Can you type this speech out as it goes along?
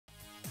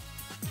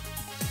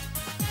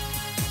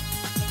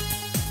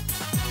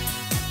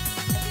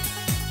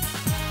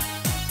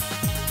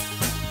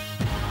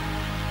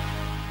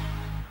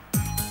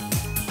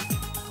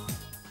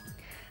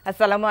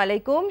আসসালামু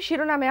আলাইকুম।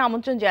 শিরোনামে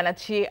আমন্ত্রণ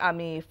জানাচ্ছি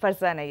আমি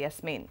ফারজানা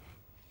ইয়াসমিন।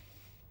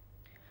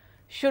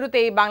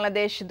 শুরুতেই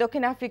বাংলাদেশ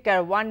দক্ষিণ আফ্রিকার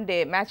ওয়ানডে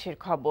ম্যাচের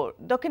খবর।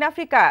 দক্ষিণ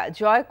আফ্রিকা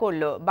জয়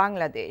করল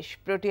বাংলাদেশ।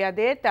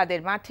 প্রোটিয়াদের তাদের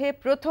মাঠে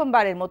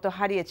প্রথমবারের মতো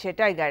হারিয়েছে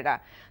টাইগাররা।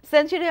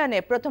 সেঞ্চুরিয়ানে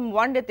প্রথম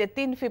ওয়ানডেতে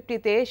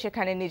 350-তে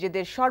সেখানে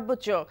নিজেদের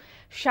সর্বোচ্চ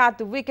 7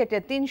 উইকেটে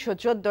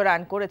 314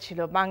 রান করেছিল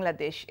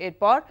বাংলাদেশ।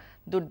 এরপর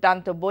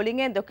দুর্দান্ত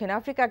বোলিংয়ে দক্ষিণ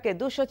আফ্রিকাকে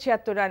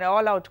 276 রানে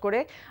অল আউট করে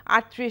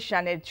 38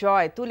 রানের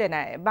জয় তুলে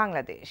নেয়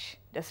বাংলাদেশ।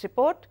 Desk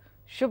report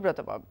Subrata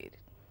ববির।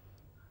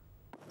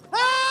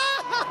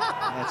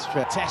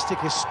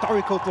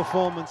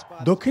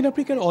 দক্ষিণ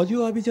আফ্রিকার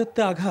অজেয়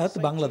আভিজাত্যে আঘাত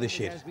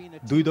বাংলাদেশের।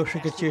 2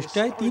 দশকের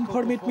চেষ্টায় 3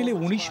 ফরম্যাট মিলে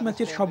 19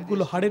 ম্যাচের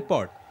সবগুলো হারের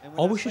পর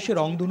অবশেষে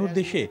রংধনুর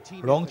দেশে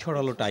রং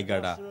ছড়ালো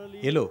টাইগাররা।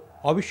 এলো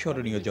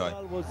অবিস্মরণীয় জয়।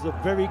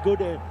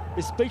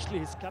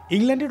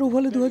 ইংল্যান্ডের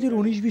ওভালে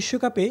 2019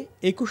 বিশ্বকাপে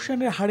 21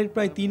 রানের হারের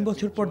প্রায় 3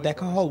 বছর পর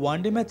দেখা হওয়া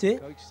ওয়ানডে ম্যাচে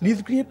নিজ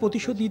গৃহে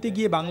প্রতিশোধ নিতে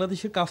গিয়ে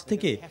বাংলাদেশের কাছ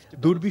থেকে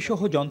দুর্বিষহ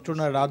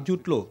যন্ত্রণার রাত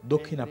জুটল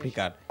দক্ষিণ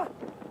আফ্রিকার।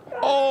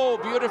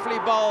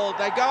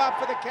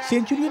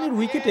 সেঞ্চুরিয়ানের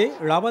উইকেটে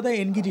রাবাদা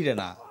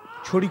এনগিডিরেনা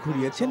ছড়ি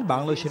ঘুরিয়েছেন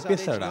বাংলাদেশের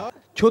পেসাররা।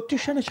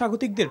 36 রানে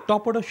স্বাগতিকদের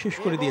টপ অর্ডার শেষ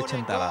করে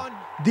দিয়েছেন তারা।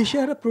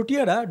 দিশেহারা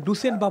প্রোটিয়ারা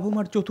ডুসেন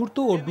বাবুমার চতুর্থ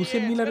ও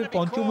ডুসেন মিলারের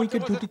পঞ্চম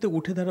উইকেট জুটিতে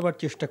উঠে দাঁড়াবার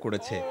চেষ্টা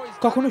করেছে।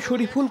 কখনো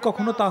শরীফুল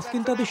কখনো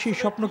তাসকিন তাদের সেই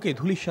স্বপ্নকে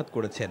ধূলিসাৎ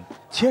করেছেন।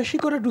 86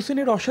 করা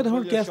ডুসেনের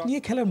অসাধারণ ক্যাচ নিয়ে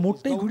খেলার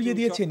মোড়টাই ঘুরিয়ে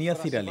দিয়েছেন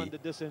ইয়াসির আলী।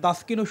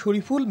 তাসকিন ও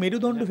শরীফুল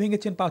মেরুদণ্ড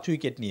ভেঙেছেন 5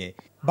 উইকেট নিয়ে।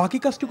 বাকি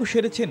কাজটুকু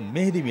সেরেছেন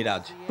মেহেদি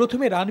মিরাজ।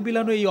 প্রথমে রান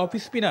বিলানো এই অফ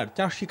স্পিনার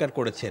 4 শিকার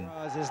করেছেন।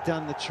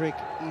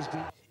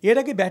 এর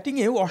আগে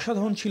ব্যাটিংয়েও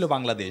অসাধারণ ছিল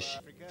বাংলাদেশ।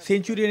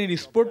 সেঞ্চুরিয়ানের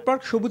স্পোর্ট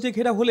পার্ক সবুজে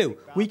ঘেরা হলেও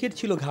উইকেট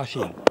ছিল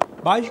ঘাসহীন।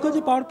 22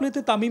 গজে পাওয়ার প্লেতে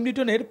তামিম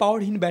লিটনের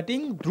পাওয়ারহীন ব্যাটিং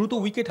দ্রুত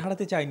উইকেট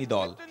হারাতে চায়নি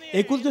দল।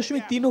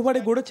 21.3 ওভারে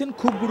গড়েছেন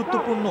খুব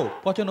গুরুত্বপূর্ণ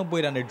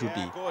 95 রানের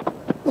জুটি।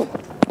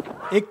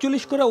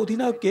 41 করা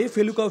অধিনায়ককে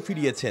ফেলুকাও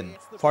ফিরিয়েছেন।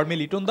 ফর্মে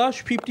লিটন দাস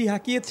 50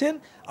 হাঁকিয়েছেন,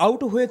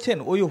 আউটও হয়েছেন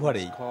ওই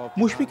ওভারেই।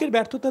 মুশফিকের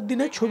ব্যর্থতার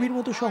দিনে ছবির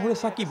মতো শহরে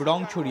সাকিব রং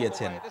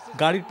ছড়িয়েছেন।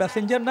 গাড়ির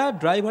প্যাসেঞ্জার না,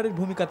 ড্রাইভারের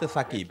ভূমিকাতে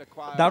সাকিব।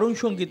 দারুণ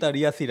সঙ্গীতা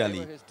ইয়াসির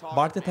আলী।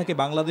 বাড়তে থাকে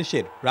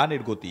বাংলাদেশের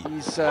রানের গতি।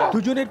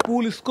 দুজনের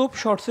পুল স্কোপ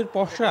শর্টসের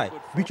পসরায়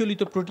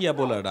বিচলিত প্রোটিয়া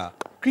বোলাররা।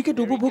 ক্রিকেট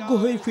উপভোগ্য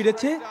হয়ে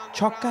ফিরেছে।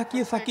 ছক্কা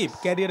হাঁকিয়ে সাকিব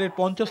ক্যারিয়ারের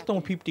 50তম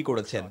 50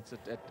 করেছেন।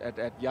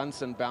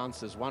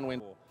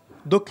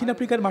 দক্ষিণ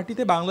আফ্রিকার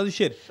মাটিতে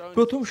বাংলাদেশের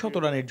প্রথম 100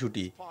 রানের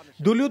জুটি।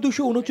 দলীয়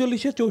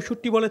 239-এ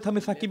 64 বলে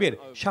থামে সাকিবের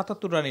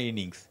 77 রানের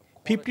ইনিংস।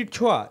 50-র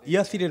ছোঁয়া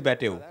ইয়াসিরের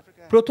ব্যাটেও।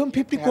 প্রথম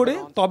 50 করে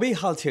তবেই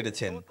হাল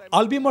ছেড়েছেন।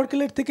 আলবি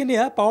মার্কেলের থেকে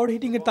নেয়া পাওয়ার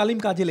হিটিং এর তালিম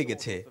কাজে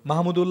লেগেছে।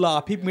 মাহমুদুল্লাহ,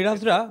 আফিফ,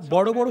 মিরাজরা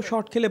বড় বড়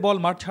শট খেলে বল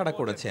মাঠ ছাড়া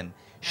করেছেন।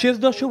 শেষ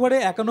 10 ওভারে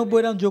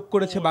 91 রান যোগ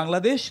করেছে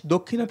বাংলাদেশ।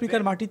 দক্ষিণ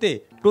আফ্রিকার মাটিতে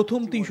প্রথম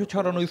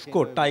 356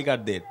 স্কোর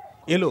টাইগারদের।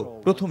 এলো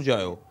প্রথম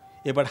জয়ও।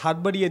 এবার হাত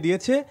বাড়িয়ে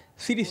দিয়েছে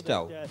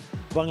সিরিজটাও।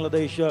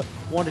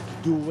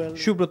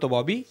 Subrata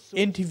Bobby,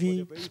 NTV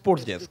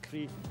sports desk.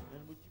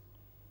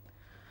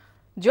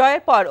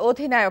 জয়ের পর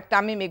অধিনায়ক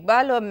তামিম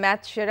ইকবাল ও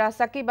ম্যাচ সেরা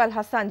সাকিব আল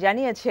হাসান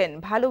জানিয়েছেন,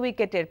 ভালো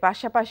উইকেটের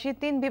পাশাপাশি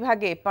 3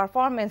 বিভাগে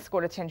পারফরম্যান্স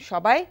করেছেন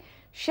সবাই।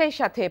 সেই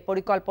সাথে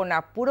পরিকল্পনা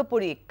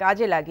পুরোপুরি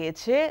কাজে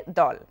লাগিয়েছে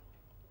দল।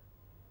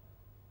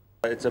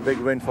 It's a big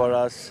win for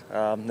us.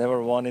 Never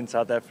won in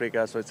South Africa,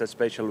 so it's a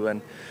special win.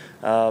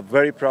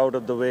 Very proud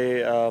of the way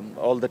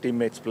all the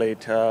teammates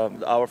played.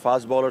 Our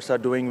fast bowlers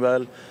are doing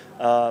well,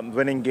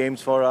 winning games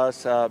for us.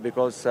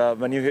 Because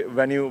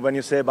when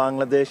you say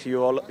Bangladesh,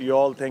 you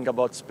all think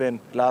about spin.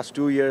 Last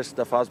 2 years,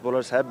 the fast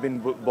bowlers have been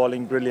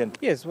bowling brilliant.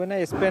 Yes, when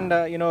I spent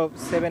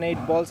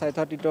 7-8 balls, I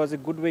thought it was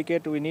a good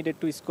wicket. We needed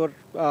to score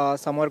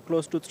somewhere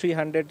close to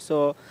 300. So.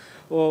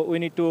 We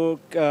need to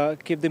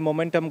keep the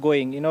momentum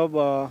going.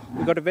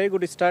 We got a very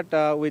good start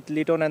with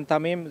Liton and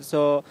Tamim,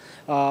 so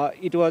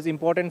it was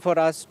important for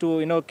us to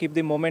keep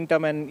the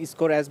momentum and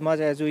score as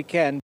much as we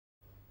can.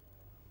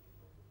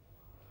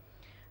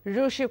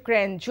 রুশ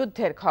Ukraine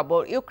যুদ্ধের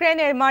খবর।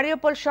 ইউক্রেনের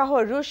Mariupol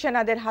শহর রুশ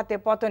সেনাদের হাতে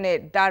পতনের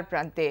দ্বার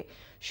প্রান্তে।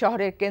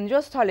 শহরের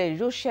কেন্দ্রস্থলে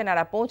রুশ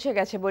সেনারা পৌঁছে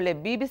গেছে বলে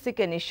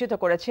বিবিসিকে নিশ্চিত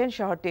করেছেন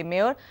শহরটির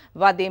মেয়র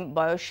ভাদিম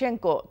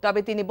বয়সেঙ্কো।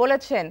 তবে তিনি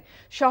বলেছেন,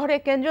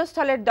 শহরের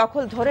কেন্দ্রস্থলের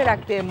দখল ধরে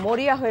রাখতে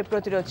মরিয়া হয়ে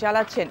প্রতিরোধ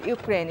চালাচ্ছেন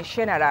ইউক্রেন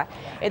সেনারা।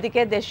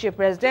 এদিকে দেশটির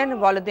প্রেসিডেন্ট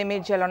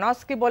ভলোদিমির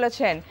জেলেনস্কি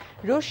বলেছেন,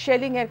 রুশ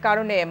শেলিংয়ের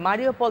কারণে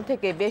মারিউপোল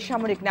থেকে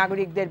বেসামরিক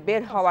নাগরিকদের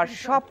বের হওয়ার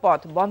সব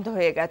পথ বন্ধ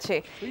হয়ে গেছে।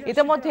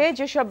 ইতিমধ্যে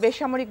যেসব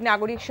বেসামরিক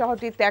নাগরিক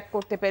শহরটি ত্যাগ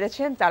করতে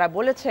পেরেছেন তারা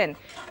বলেছেন,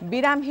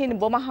 বিরামহীন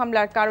বোমা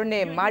হামলার কারণে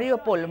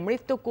মারিউপোল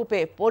মৃত্যুকূপে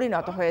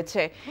পরিণত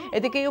হয়েছে।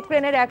 এদিকে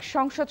ইউক্রেনের এক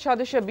সংসদ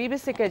সদস্য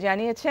বিবিসিকে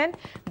জানিয়েছেন,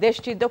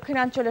 দেশটির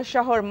দক্ষিণাঞ্চলের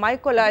শহর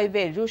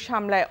মাইকোলাইভে রুশ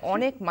হামলায়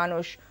অনেক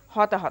মানুষ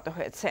হতাহত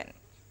হয়েছেন।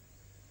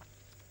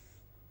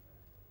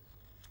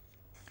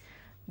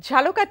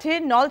 ঝালকাঠির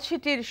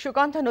নলছিটির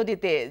সুগন্ধা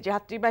নদীতে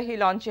যাত্রীবাহী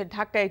লঞ্চের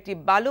ধাক্কায় একটি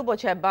বালু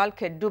বোঝাই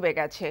বাল্কহেড ডুবে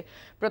গেছে।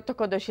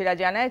 প্রত্যক্ষদর্শীরা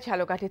জানায়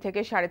ঝালকাঠি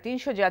থেকে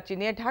 350 যাত্রী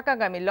নিয়ে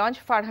ঢাকাগামী লঞ্চ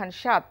ফারহান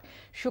 7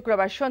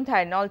 শুক্রবার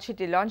সন্ধ্যায়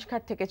নলছিটি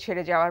লঞ্চঘাট থেকে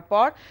ছেড়ে যাওয়ার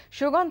পর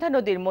সুগন্ধা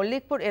নদীর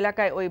মল্লিকপুর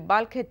এলাকায় ওই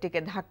বাল্কহেডটিকে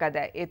ধাক্কা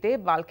দেয়। এতে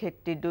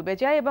বাল্কহেডটি ডুবে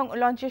যায় এবং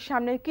লঞ্চের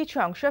সামনের কিছু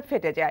অংশ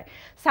ফেটে যায়।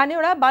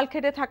 স্থানীয়রা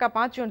বাল্কহেডে থাকা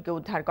 5 জনকে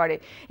উদ্ধার করে।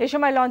 এ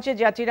সময় লঞ্চের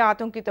যাত্রীরা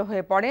আতঙ্কিত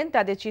হয়ে পড়েন।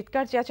 তাদের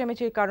চিৎকার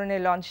চেঁচামেচির কারণে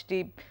লঞ্চটি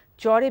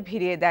চরে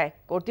ভিড়িয়ে দেয়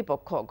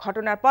কর্তৃপক্ষ।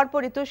 ঘটনার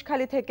পরপরই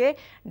তুষখালী থেকে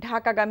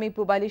ঢাকাগামী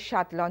পুবালী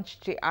 7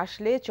 লঞ্চটি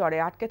আসলে চরে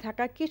আটকে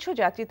থাকা কিছু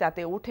যাত্রী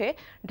তাতে উঠে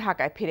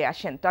ঢাকায় ফিরে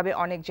আসেন। তবে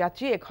অনেক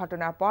যাত্রী এ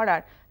ঘটনার পর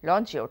আর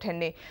লঞ্চে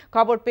ওঠেননি।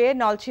 খবর পেয়ে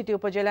নলছিটি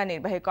উপজেলা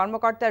নির্বাহী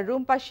কর্মকর্তা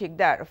রুম্পা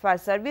শিকদার,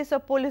 ফায়ার সার্ভিস ও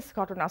পুলিশ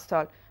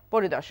ঘটনাস্থল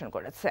পরিদর্শন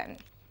করেছেন।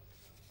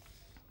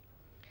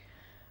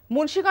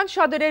 মুন্সিগঞ্জ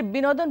সদরের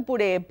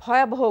বিনোদনপুরে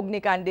ভয়াবহ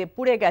অগ্নিকাণ্ডে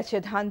পুড়ে গেছে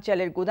ধান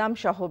চালের গুদাম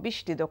সহ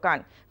 20টি দোকান।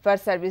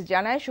 ফায়ার সার্ভিস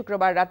জানায়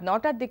শুক্রবার রাত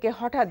 9টার দিকে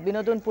হঠাৎ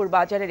বিনোদনপুর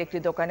বাজারের একটি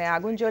দোকানে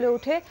আগুন জ্বলে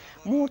ওঠে।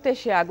 মুহূর্তে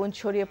সে আগুন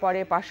ছড়িয়ে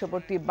পড়ে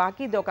পার্শ্ববর্তী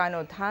বাকি দোকান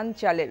ও ধান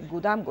চালের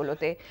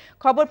গুদামগুলোতে।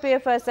 খবর পেয়ে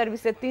ফায়ার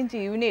সার্ভিসের 3টি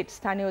ইউনিট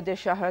স্থানীয়দের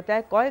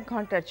সহায়তায় কয়েক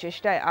ঘন্টার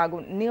চেষ্টায়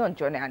আগুন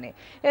নিয়ন্ত্রণে আনে।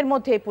 এর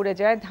মধ্যেই পুড়ে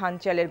যায় ধান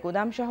চালের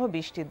গুদাম সহ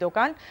 20টি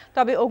দোকান।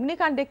 তবে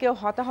অগ্নিকাণ্ডে কেউ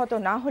হতাহত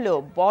না হলেও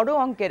বড়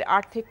অঙ্কের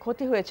আর্থিক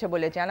ক্ষতি হয়েছে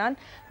বলে জানান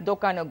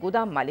দোকান ও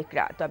গুদাম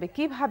মালিকরা। তবে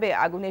কিভাবে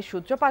আগুনের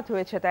সূত্রপাত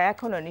হয়েছে তা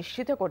এখনো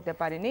নিশ্চিত করতে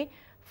পারেনি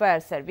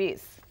ফায়ার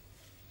সার্ভিস।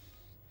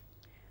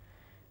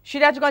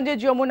 সিরাজগঞ্জের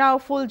যমুনা ও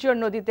ফুলজোর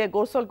নদীতে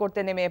গোসল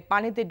করতে নেমে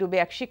পানিতে ডুবে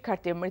এক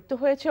শিক্ষার্থীর মৃত্যু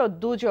হয়েছে ও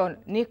 2 জন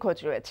নিখোঁজ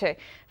রয়েছে।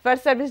 ফায়ার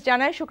সার্ভিস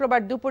জানায়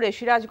শুক্রবার দুপুরে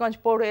সিরাজগঞ্জ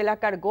পৌর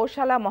এলাকার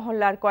গোশালা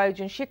মহল্লার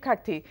কয়েকজন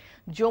শিক্ষার্থী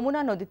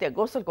যমুনা নদীতে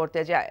গোসল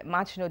করতে যায়।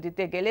 মাঝ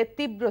নদীতে গেলে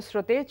তীব্র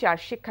স্রোতে 4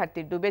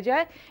 শিক্ষার্থী ডুবে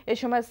যায়। এ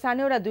সময়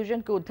স্থানীয়রা 2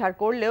 জনকে উদ্ধার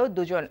করলেও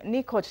 2 জন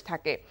নিখোঁজ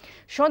থাকে।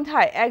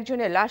 সন্ধ্যায়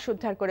একজনের লাশ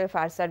উদ্ধার করে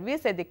ফায়ার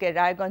সার্ভিস। এদিকে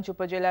রায়গঞ্জ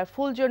উপজেলার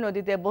ফুলজোর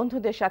নদীতে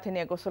বন্ধুদের সাথে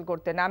নিয়ে গোসল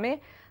করতে নামে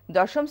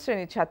 10ম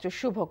শ্রেণীর ছাত্র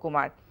শুভ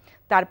কুমার।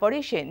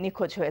 তারপরেই সে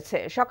নিখোঁজ হয়েছে।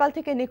 সকাল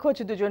থেকে নিখোঁজ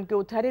 2 জনকে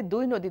উদ্ধারে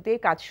 2 নদীতে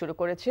কাজ শুরু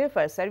করেছে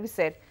ফায়ার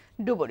সার্ভিসের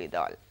ডুবুরি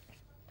দল।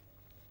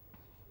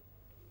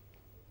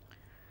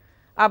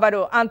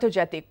 আবারও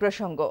আন্তর্জাতিক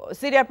প্রসঙ্গ।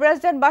 সিরিয়ার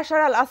প্রেসিডেন্ট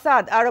বাশার আল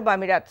আসাদ আরব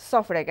আমিরাত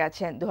সফরে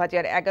গেছেন।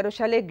 2011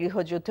 সালে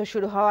গৃহযুদ্ধ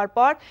শুরু হওয়ার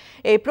পর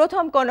এই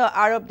প্রথম কোনো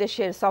আরব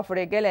দেশের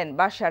সফরে গেলেন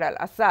বাশার আল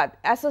আসাদ।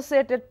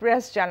 অ্যাসোসিয়েটেড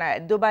প্রেস জানায়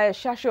দুবাইয়ের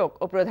শাসক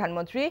ও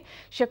প্রধানমন্ত্রী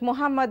শেখ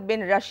মোহাম্মদ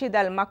বিন রাশিদ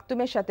আল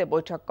মাকতুমের সাথে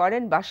বৈঠক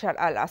করেন বাশার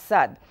আল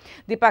আসাদ।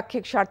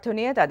 দ্বিপাক্ষিক স্বার্থ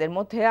নিয়ে তাদের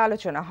মধ্যে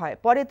আলোচনা হয়।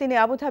 পরে তিনি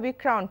Abu Dhabi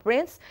crown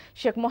Prince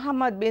Sheikh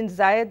Mohammad বিন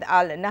জায়েদ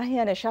আল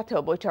নাহিয়ানের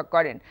সাথেও বৈঠক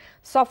করেন।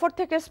 সফর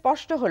থেকে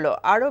স্পষ্ট হলো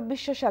আরব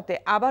বিশ্বের সাথে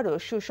আবারও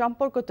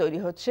সুসম্পর্ক তৈরি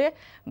হচ্ছে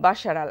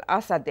বাশার আল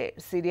আসাদের।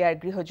 সিরিয়ার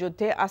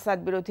গৃহযুদ্ধে আসাদ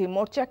বিরোধী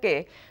মোর্চাকে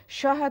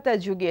সহায়তা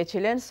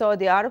জুগিয়েছিলেন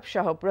সৌদি আরব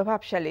সহ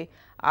প্রভাবশালী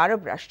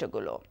আরব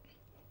রাষ্ট্রগুলো।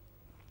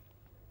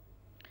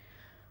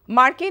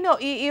 মার্কিন ও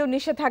ইইউ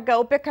নিষেধাজ্ঞা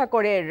উপেক্ষা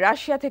করে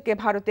রাশিয়া থেকে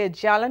ভারতে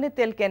জ্বালানি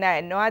তেল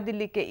কেনায়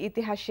নয়াদিল্লিকে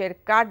ইতিহাসের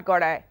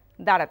কাঠগড়ায়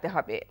দাঁড়াতে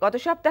হবে। গত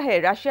সপ্তাহে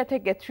রাশিয়া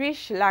থেকে 30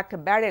 লাখ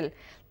ব্যারেল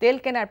তেল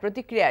কেনার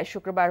প্রতিক্রিয়ায়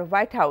শুক্রবার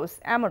হোয়াইট হাউস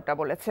এমনটা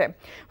বলেছে।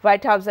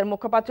 হোয়াইট হাউসের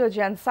মুখপাত্র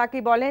জেন সাকি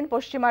বলেন,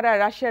 পশ্চিমারা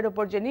রাশিয়ার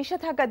উপর যে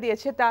নিষেধাজ্ঞা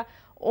দিয়েছে তা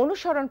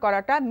অনুসরণ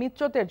করাটা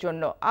মিত্রদের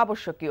জন্য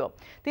আবশ্যকীয়।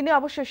 তিনি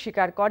অবশ্য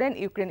স্বীকার করেন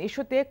ইউক্রেন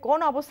ইস্যুতে কোন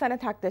অবস্থানে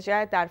থাকতে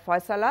চায় তার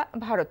ফয়সালা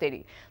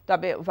ভারতেরই।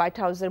 তবে হোয়াইট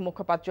হাউসের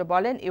মুখপাত্র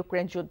বলেন,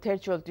 ইউক্রেন যুদ্ধের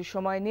চলতি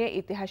সময় নিয়ে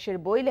ইতিহাসের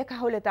বই লেখা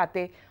হলে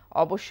তাতে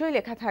অবশ্যই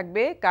লেখা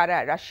থাকবে কারা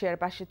রাশিয়ার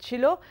পাশে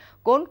ছিল,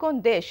 কোন কোন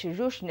দেশ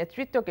রুশ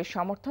নেতৃত্বকে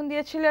সমর্থন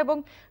দিয়েছিল এবং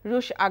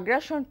রুশ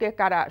আগ্রাসনকে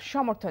কারা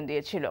সমর্থন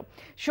দিয়েছিল।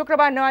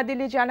 শুক্রবার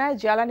নয়াদিল্লি জানায়,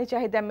 জ্বালানি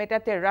চাহিদা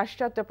মেটাতে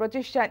রাষ্ট্রায়ত্ত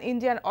প্রতিষ্ঠান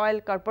ইন্ডিয়ান অয়েল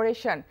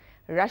কর্পোরেশন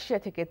রাশিয়া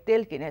থেকে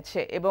তেল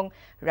কিনেছে এবং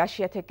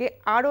রাশিয়া থেকে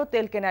আরও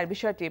তেল কেনার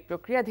বিষয়টি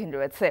প্রক্রিয়াধীন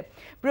রয়েছে।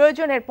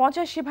 প্রয়োজনের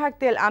 85%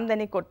 তেল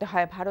আমদানি করতে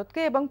হয়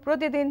ভারতকে এবং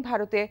প্রতিদিন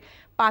ভারতে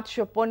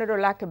 515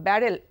 লাখ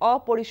ব্যারেল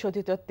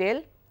অপরিশোধিত তেল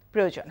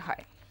প্রয়োজন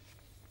হয়।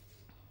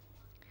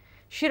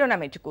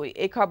 শিরোনাম এটুকুই।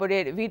 এই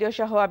খবরের ভিডিও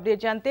সহ আপডেট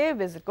জানতে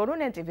ভিজিট করুন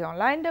NTV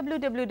অনলাইন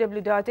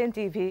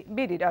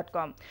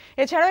www.ntvbd.com।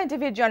 এছাড়াও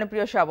NTVর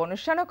জনপ্রিয় সব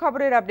অনুষ্ঠান ও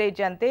খবরের আপডেট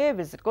জানতে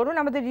ভিজিট করুন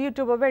আমাদের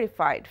ইউটিউব ও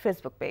ভেরিফাইড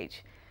ফেসবুক পেজ।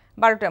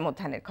 12টার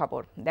মধ্যাহ্নের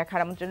খবর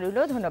দেখার আমন্ত্রণ রইল।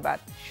 ধন্যবাদ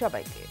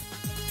সবাইকে।